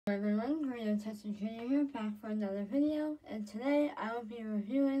Hello everyone, Greedo Tetsu Jr. here, back for another video, and today I will be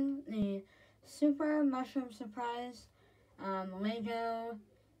reviewing the Super Mushroom Surprise Lego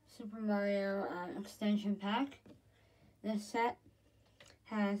Super Mario extension pack. This set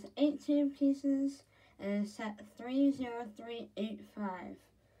has 18 pieces and is set 30385.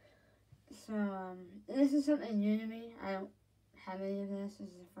 So this is something new to me. I don't have any of this. This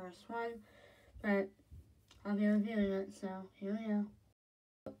is the first one, but I'll be reviewing it, so here we go.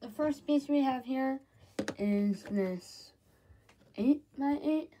 The first piece we have here is this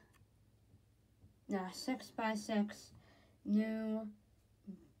 6x6 new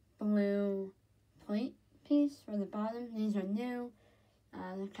blue plate piece for the bottom. These are new.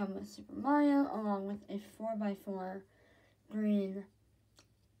 They come with Super Mario along with a 4x4 green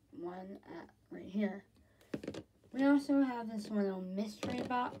one right here. We also have this little mystery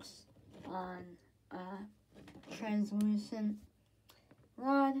box on translucent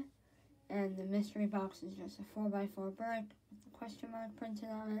rod, and the mystery box is just a 4x4 brick with a question mark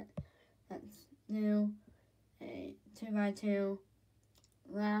printed on it. That's new. A 2x2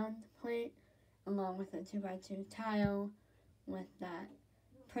 round plate along with a 2x2 tile with that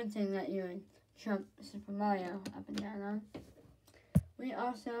printing that you would jump Super Mario up and down on. We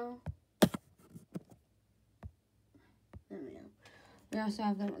also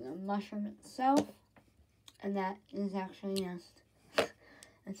have the mushroom itself, and that is actually just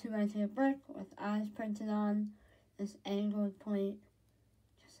a 2x2 brick with eyes printed on this angled plate,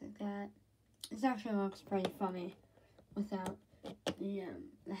 just like that. This actually looks pretty funny without the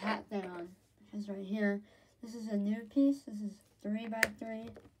hat thing on, because right here, this is a new piece. This is 3x3.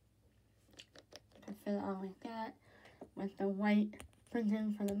 Can fit it on like that, with the white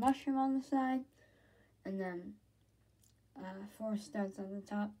printing for the mushroom on the side, and then 4 studs on the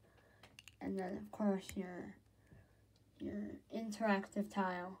top, and then of course your interactive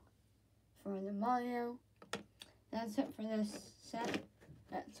tile for the Mario. That's it for this set.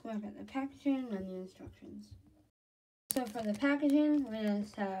 Let's look at the packaging and the instructions. So for the packaging, we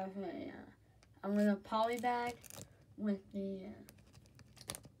just have a little poly bag with the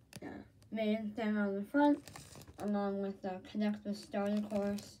main thing on the front, along with the Connect with Starter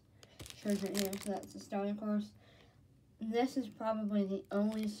course. Shows it here, so that's the starter course. This is probably the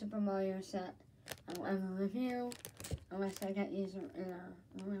only Super Mario set I'll ever review, unless I get these in a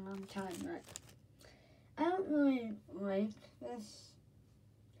really long time, but I don't really like this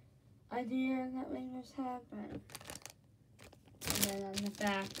idea that Legos have, but and then on the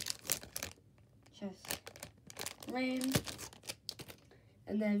back, just lame.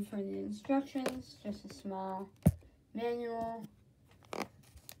 And then for the instructions, just a small manual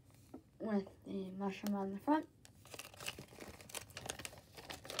with the mushroom on the front.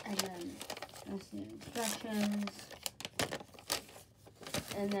 And then that's the instructions.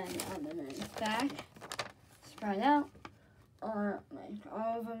 And then on the back, spread out, are like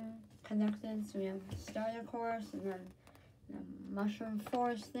all of them connected. So we have the starter course, and then the mushroom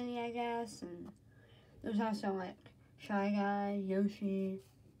forest thingy, I guess. And there's also like Shy Guy, Yoshi,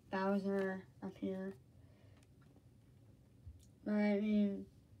 Bowser up here. But I mean,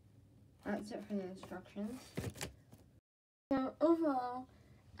 that's it for the instructions. So overall,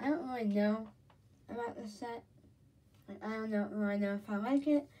 I don't really know about this set. Like, I don't really know if I like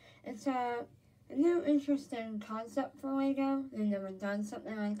it. It's a new interesting concept for Lego. They've never done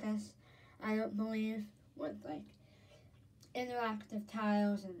something like this, I don't believe, with like interactive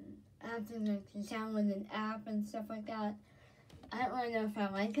tiles and having to download an app and stuff like that. I don't really know if I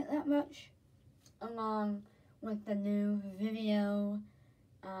like it that much, along with the new video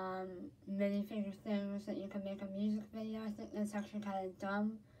minifigure things that you can make a music video. I think that's actually kind of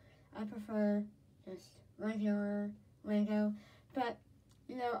dumb. I prefer just regular Lego, but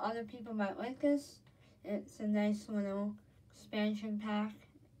you know, other people might like this. It's a nice little expansion pack.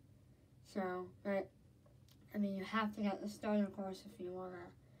 So, but I mean, you have to get the starter course if you want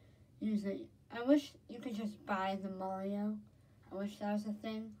to use it. I wish you could just buy the Mario. I wish that was a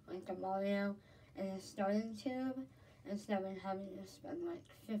thing, like the Mario and a starting tube, instead of having to spend like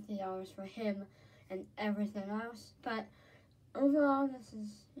 $50 for him and everything else. But overall, this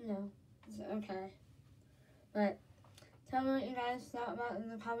is, you know, it's okay. But tell me what you guys thought about in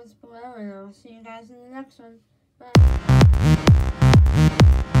the comments below, and I'll see you guys in the next one. Bye.